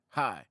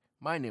Hi,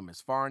 my name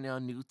is Farnell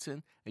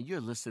Newton, and you're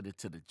listening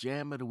to the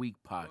Jam of the Week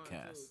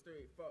podcast. 1, 2, 3,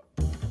 4.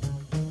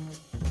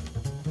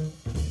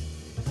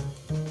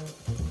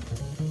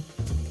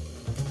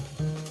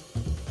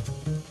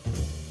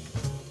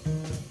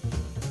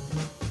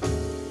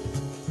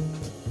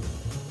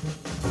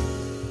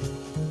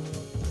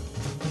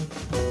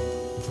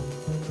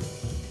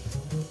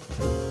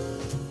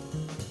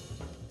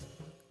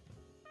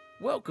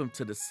 Welcome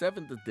to the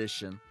 7th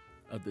edition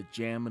of the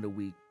Jam of the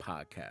Week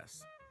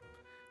podcast.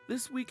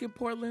 This week in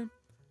Portland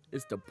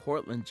is the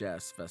Portland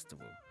Jazz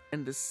Festival,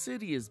 and the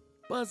city is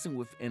buzzing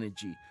with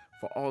energy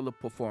for all the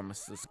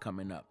performances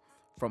coming up,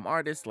 from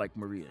artists like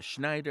Maria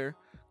Schneider,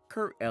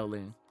 Kurt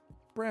Elling,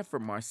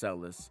 Branford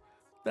Marsalis,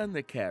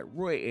 Thundercat,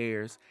 Roy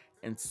Ayers,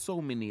 and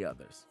so many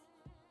others.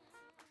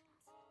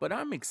 But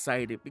I'm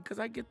excited because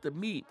I get to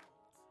meet,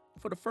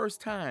 for the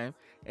first time,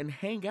 and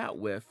hang out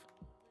with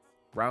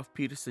Ralph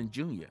Peterson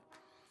Jr.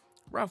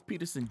 Ralph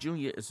Peterson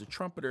Jr. is a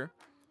trumpeter,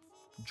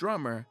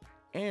 drummer,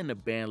 and a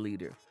band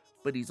leader,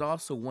 but he's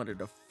also one of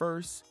the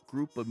first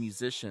group of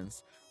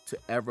musicians to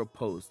ever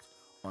post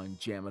on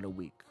Jam of the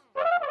Week.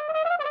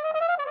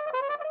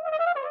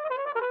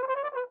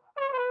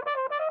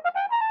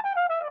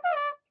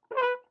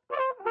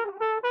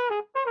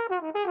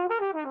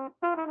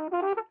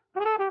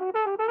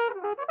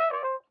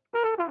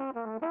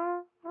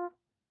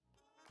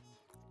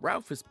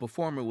 Ralph is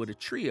performing with a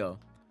trio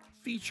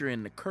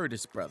featuring the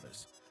Curtis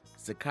brothers,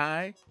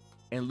 Zakai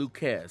and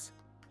Lucas,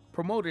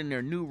 promoting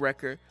their new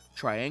record,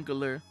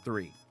 Triangular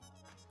 3.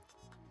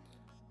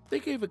 They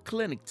gave a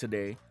clinic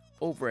today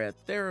over at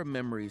Thera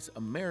Memory's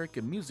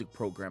American Music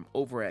program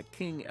over at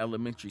King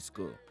Elementary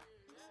School.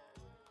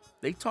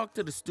 They talked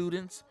to the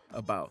students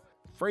about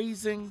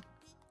phrasing,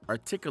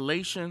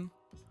 articulation,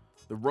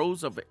 the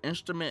roles of an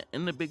instrument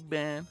in the big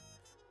band,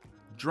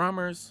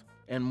 drummers,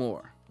 and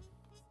more.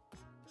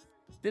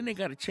 Then they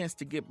got a chance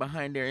to get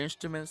behind their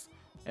instruments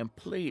and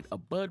played a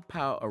Bud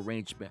Powell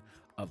arrangement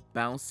of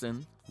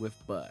Bouncin' with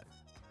Bud.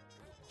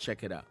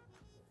 Check it out.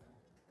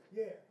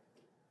 Yeah.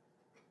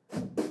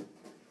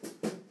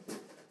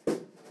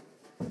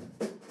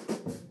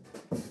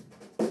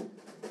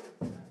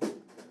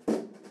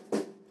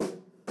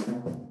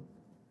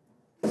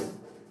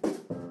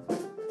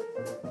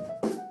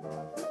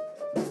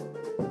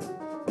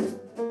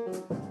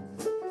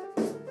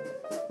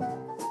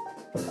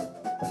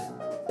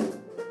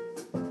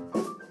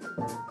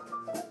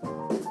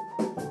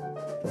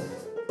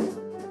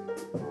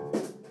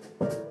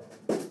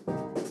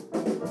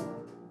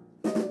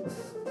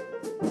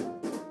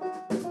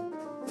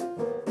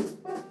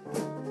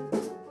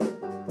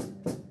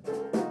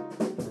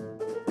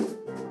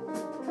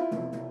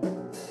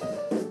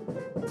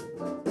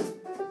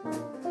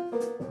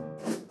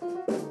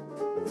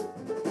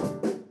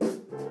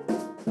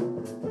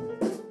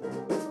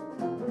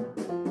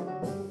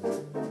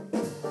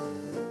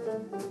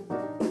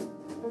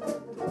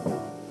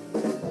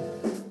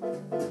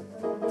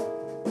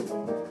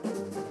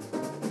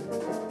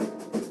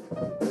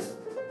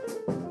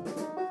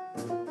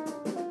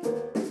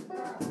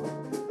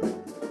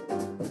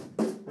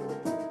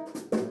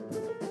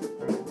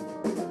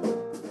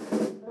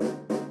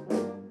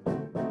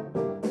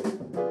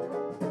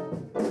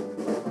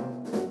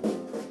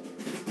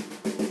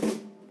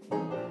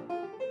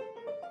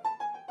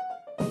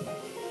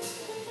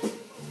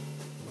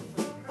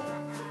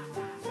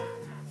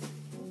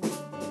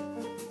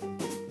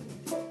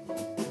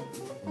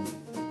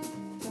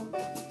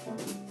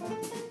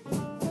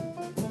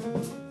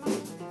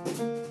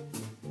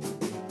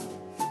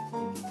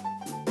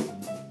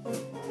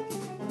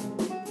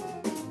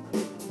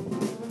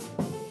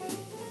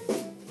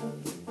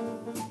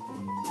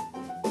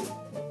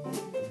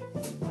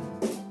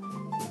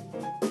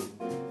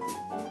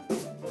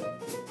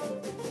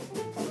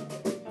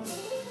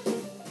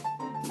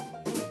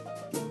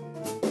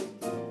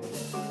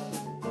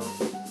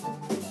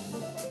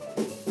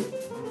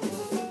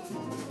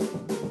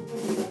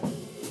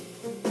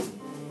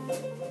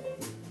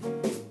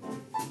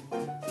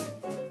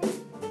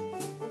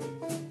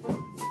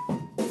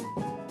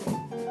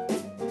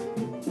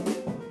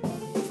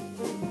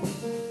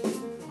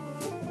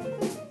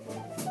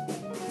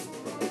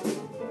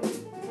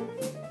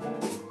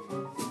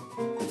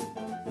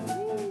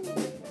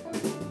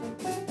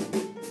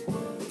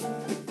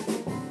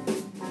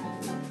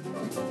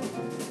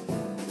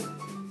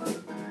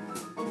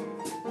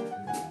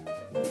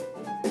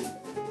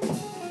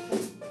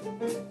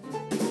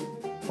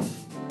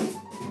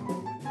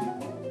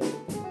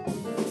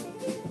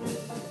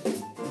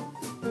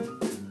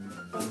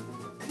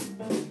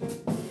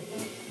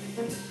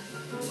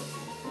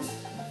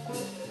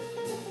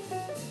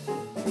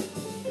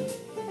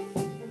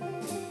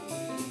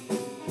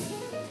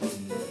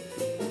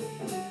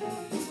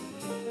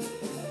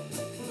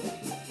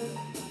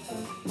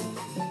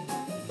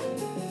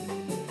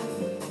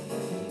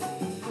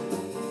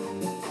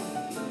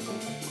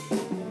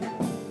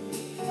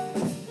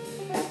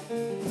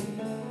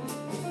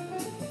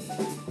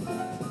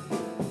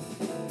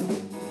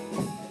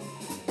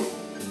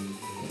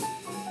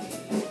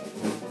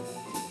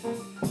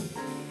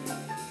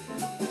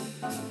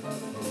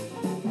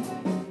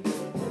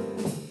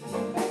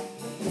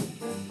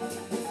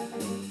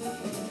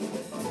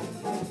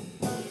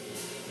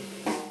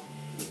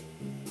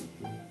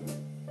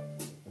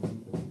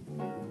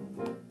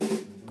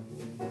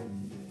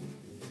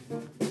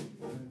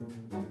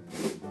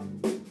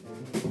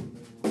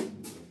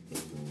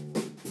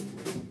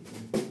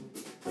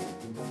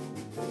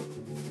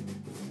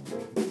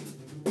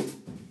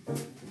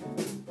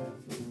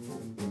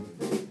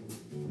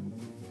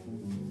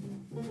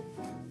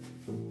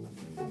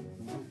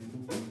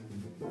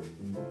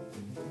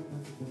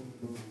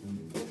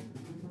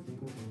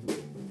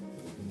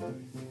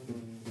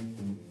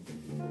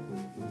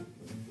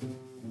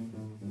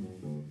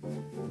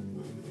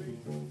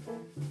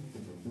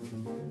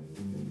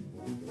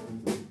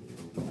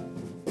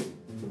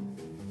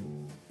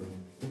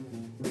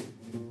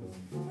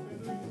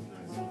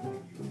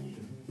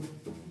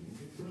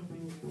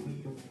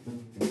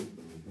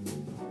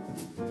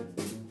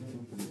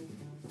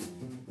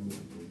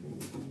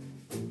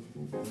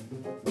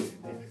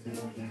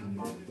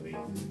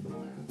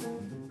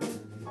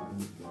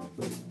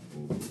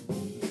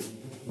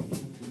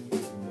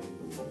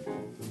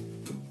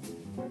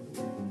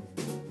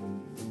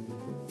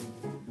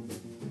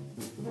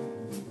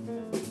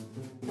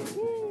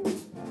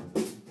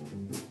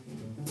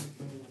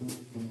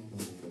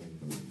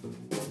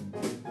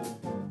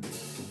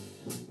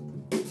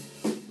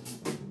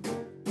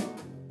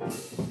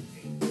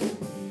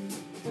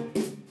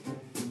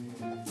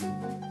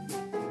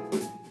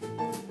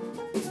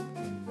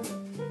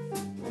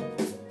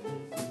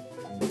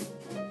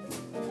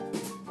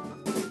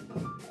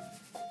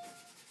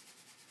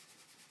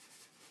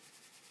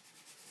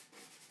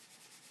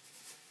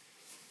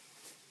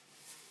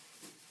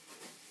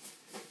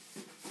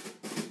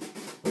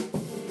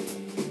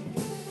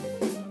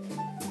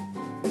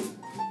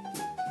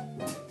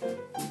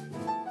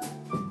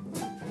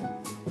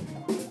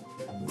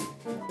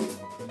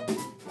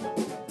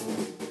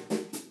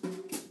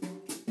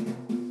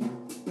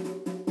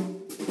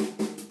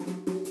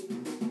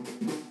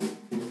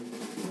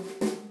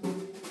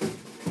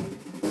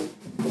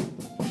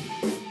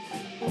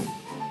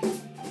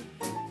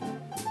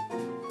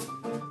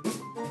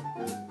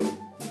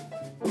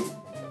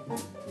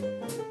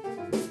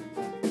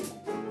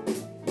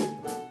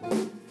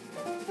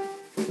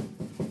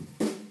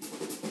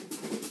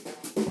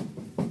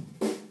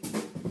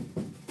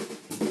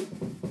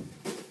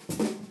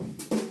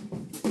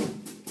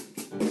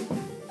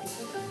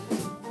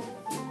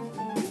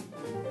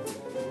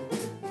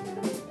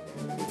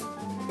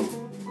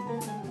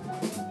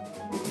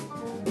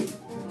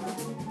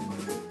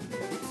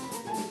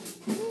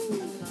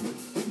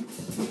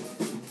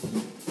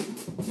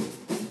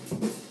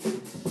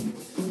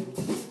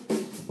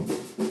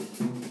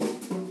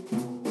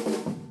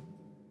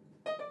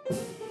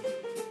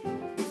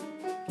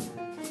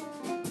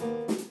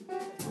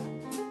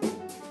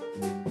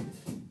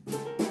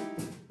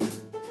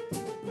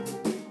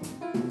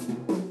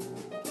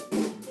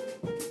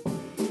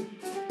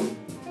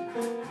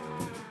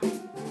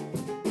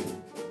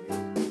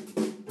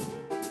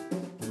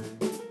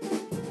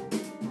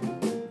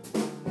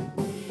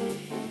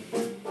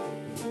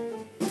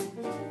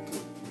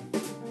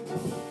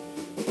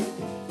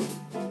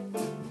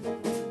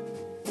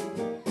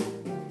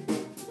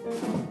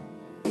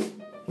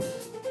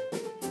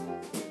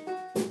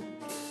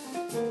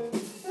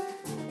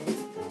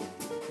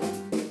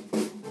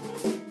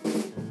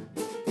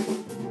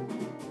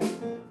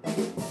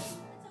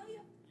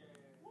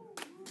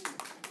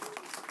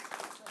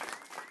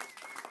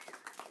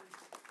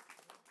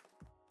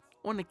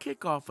 On the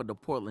kickoff of the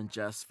Portland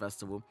Jazz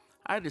Festival,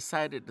 I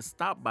decided to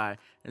stop by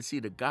and see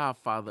the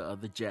godfather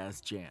of the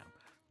Jazz Jam,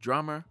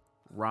 drummer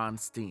Ron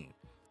Steen.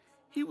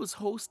 He was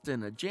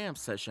hosting a jam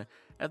session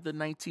at the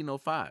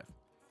 1905.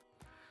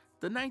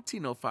 The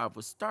 1905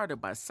 was started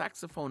by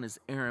saxophonist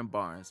Aaron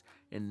Barnes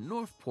in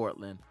North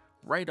Portland,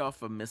 right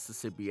off of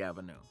Mississippi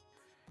Avenue.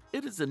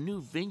 It is a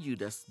new venue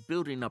that's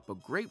building up a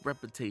great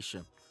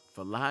reputation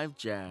for live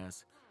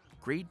jazz,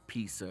 great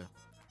pizza,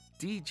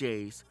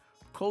 DJs,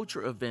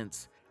 culture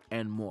events,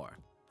 and more.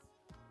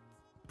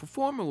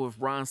 Performing with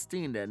Ron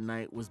Steen that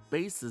night was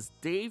bassist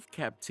Dave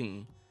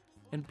Capteen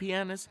and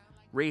pianist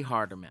Ray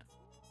Hardiman.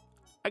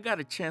 I got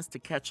a chance to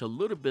catch a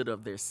little bit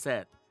of their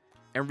set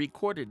and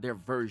recorded their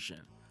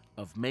version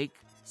of Make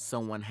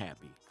Someone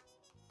Happy.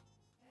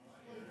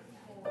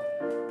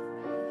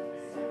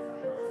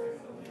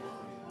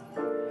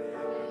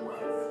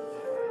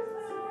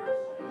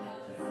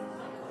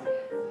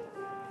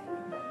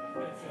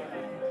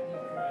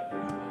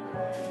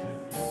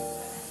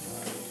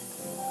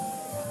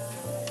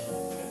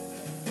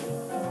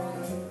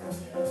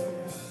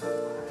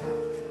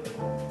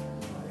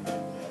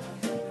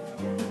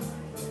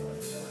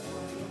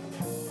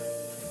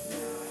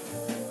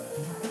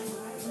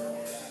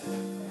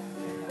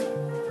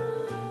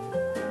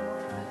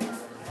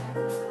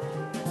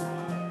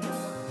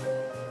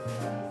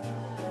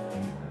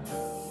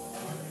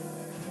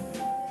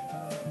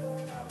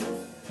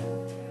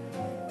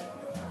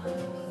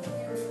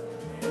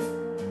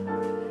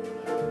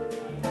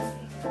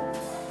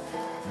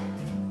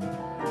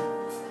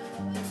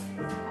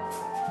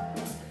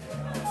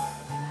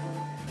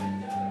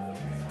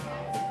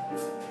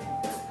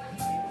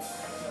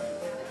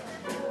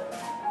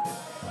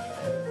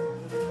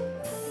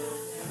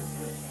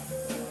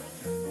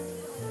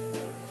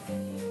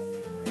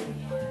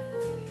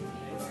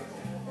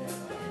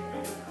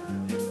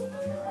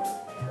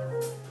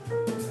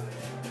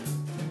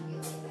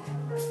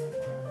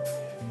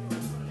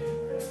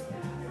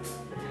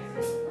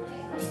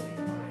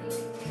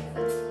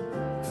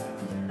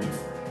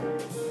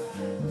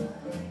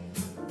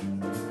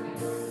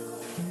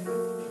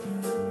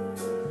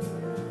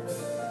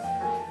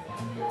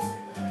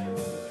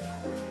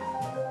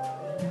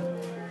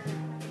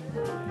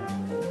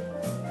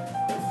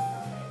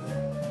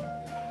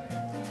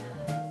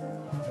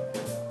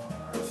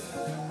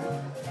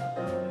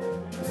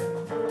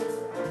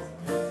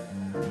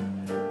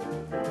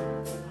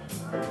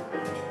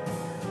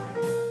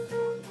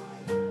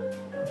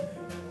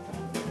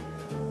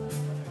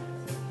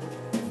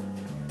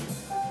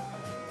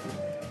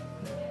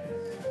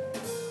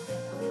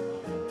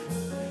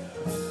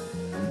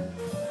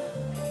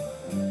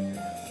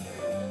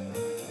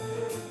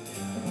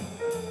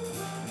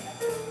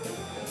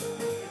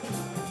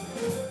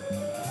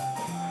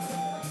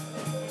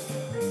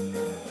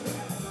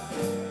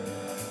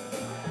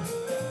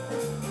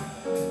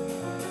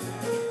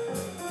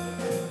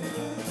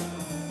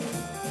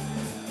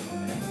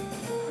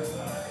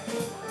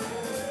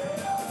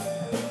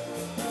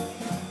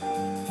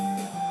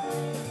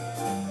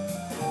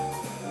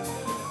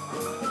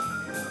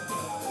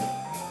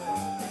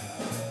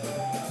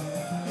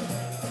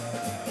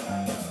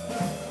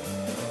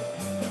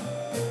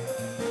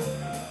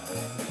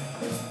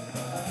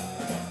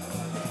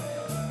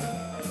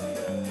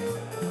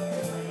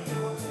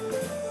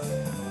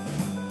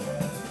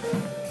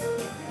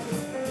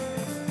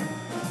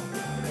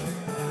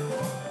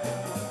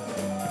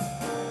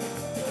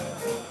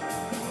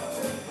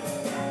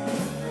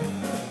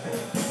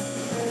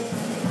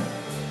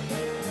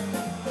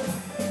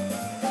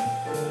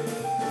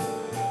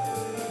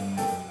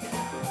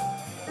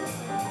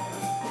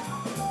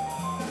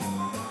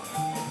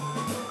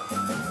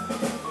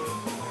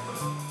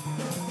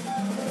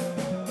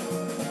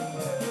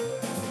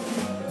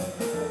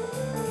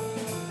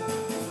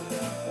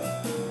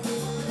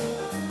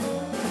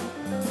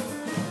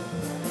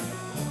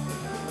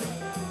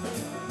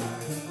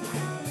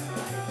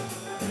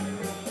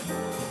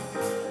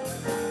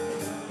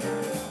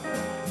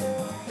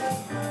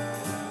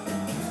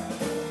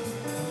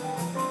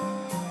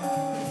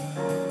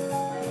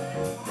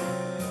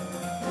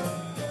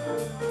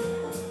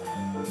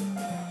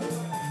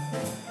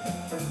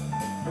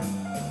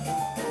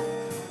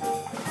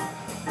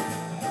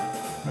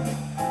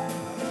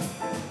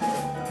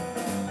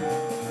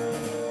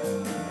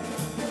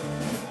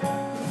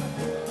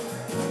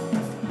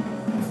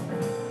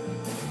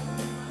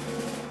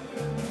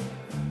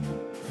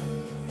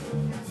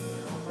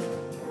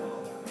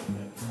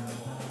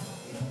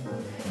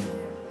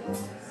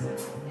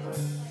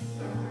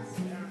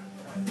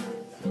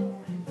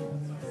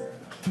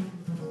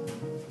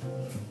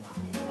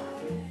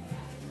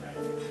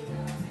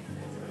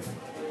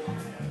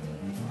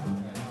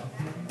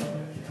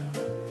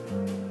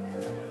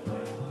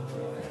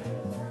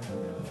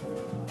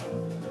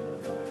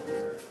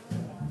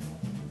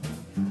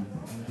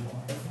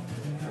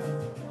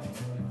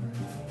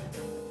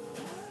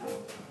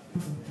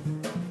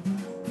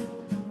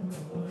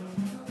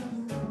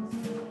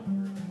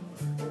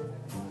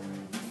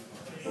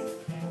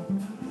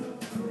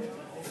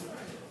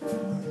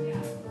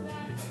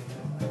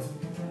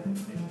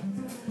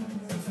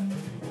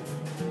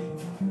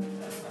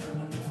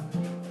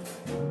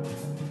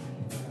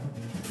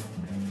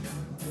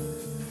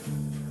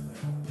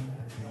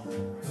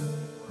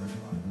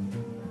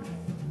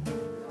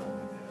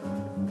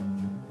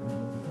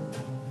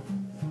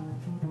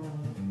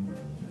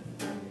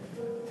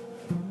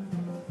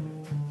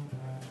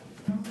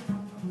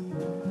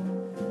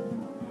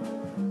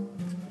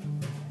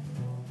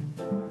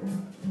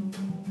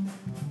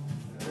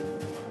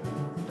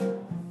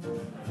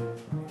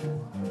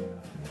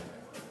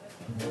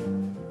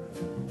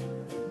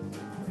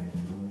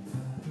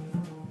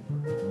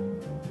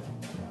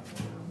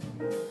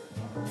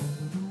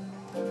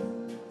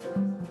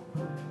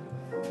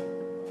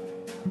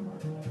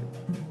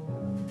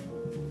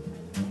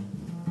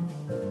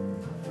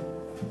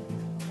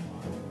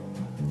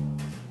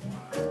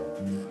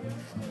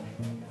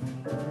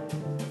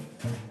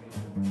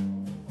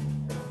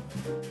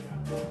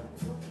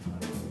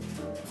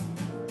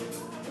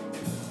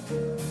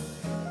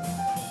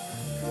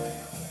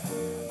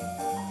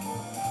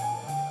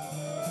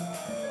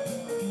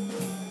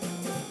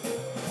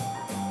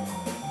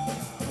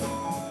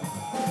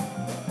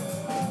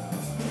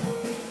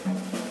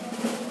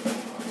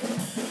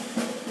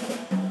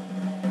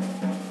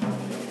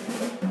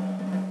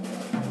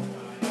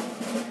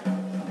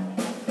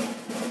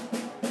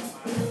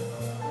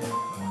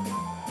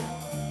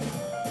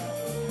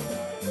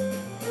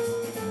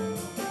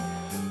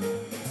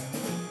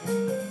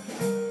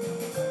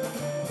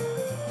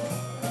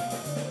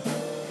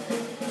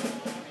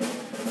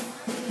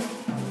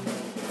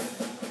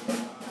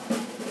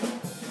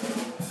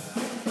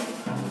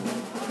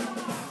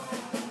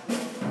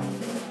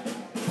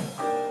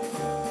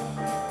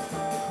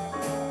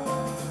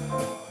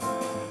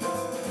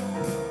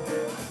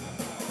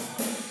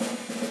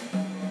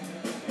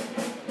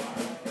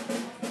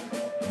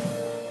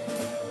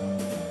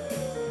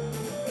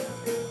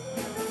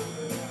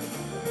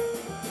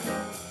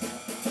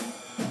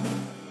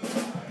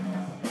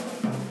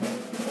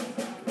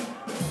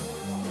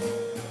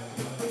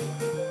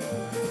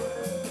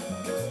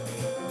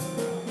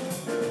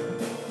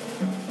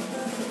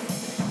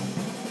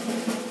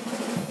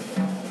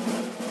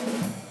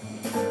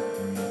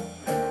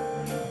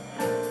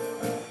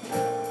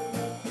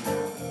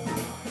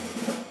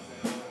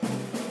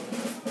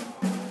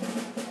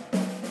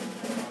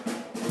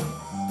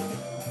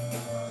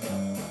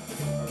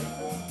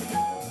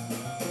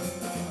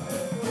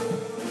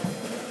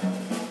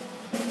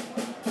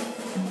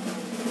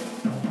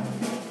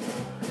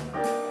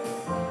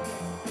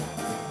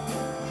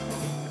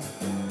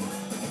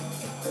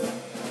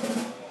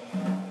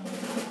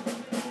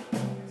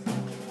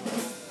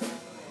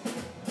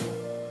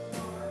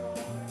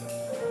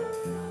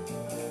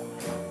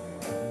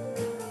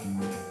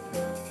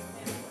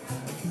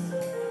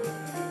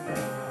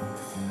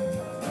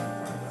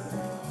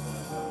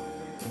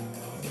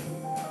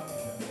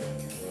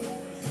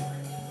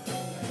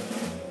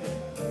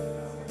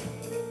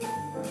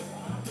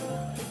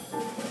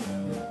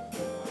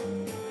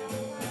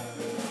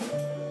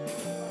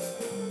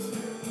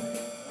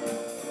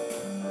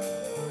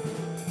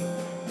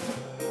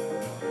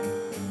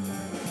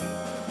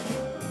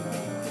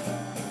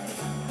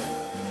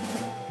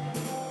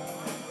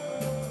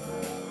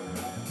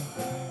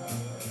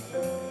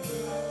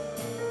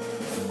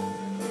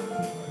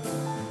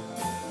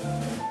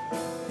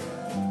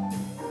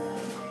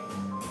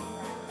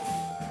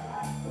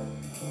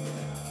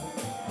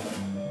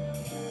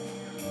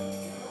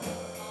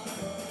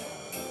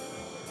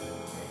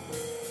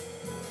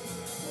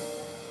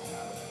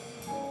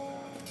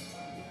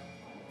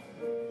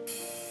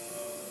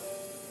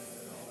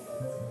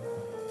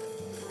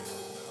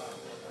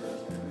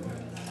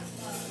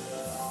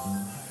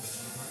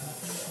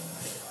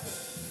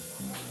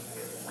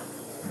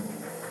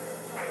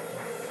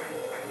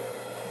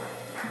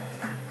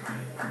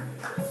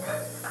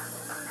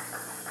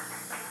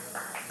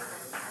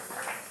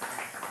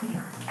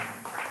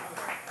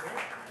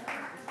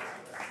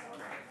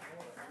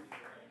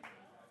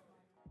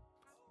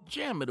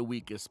 Jam of the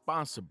Week is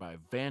sponsored by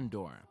Van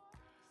Doren.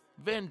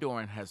 Van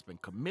Doren has been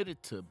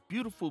committed to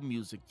beautiful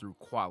music through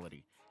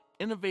quality,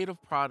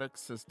 innovative products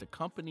since the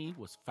company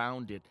was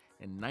founded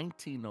in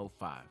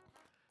 1905.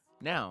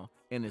 Now,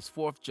 in its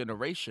fourth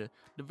generation,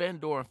 the Van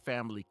Doren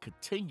family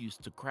continues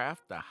to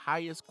craft the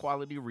highest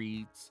quality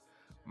reeds,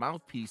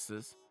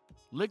 mouthpieces,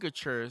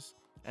 ligatures,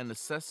 and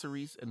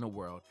accessories in the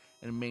world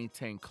and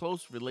maintain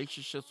close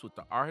relationships with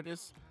the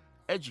artists,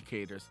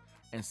 educators,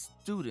 and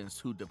students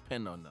who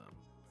depend on them.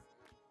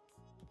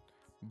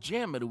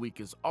 Jam of the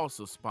Week is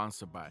also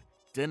sponsored by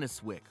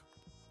Dennis Wick.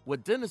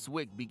 What Dennis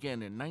Wick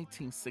began in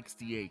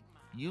 1968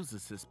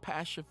 uses his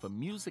passion for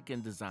music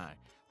and design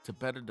to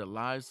better the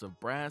lives of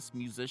brass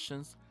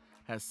musicians,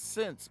 has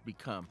since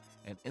become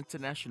an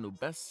international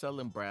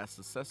best-selling brass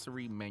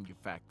accessory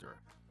manufacturer,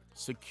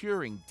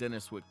 securing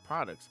Dennis Wick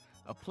products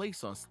a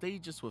place on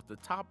stages with the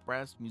top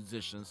brass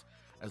musicians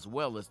as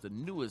well as the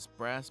newest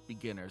brass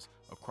beginners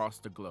across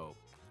the globe.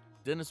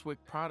 Dennis Wick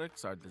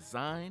products are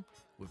designed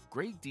with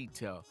great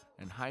detail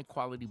and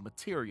high-quality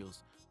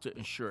materials to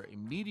ensure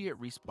immediate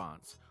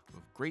response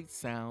with great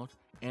sound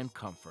and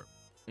comfort,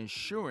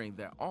 ensuring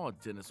that all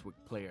Dennis Wick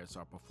players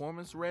are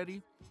performance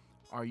ready.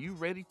 Are you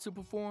ready to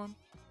perform?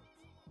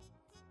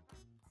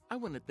 I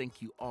want to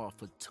thank you all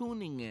for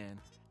tuning in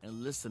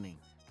and listening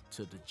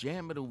to the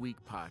Jam of the Week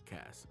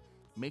podcast.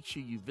 Make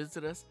sure you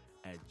visit us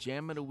at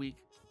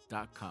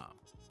jamoftheweek.com.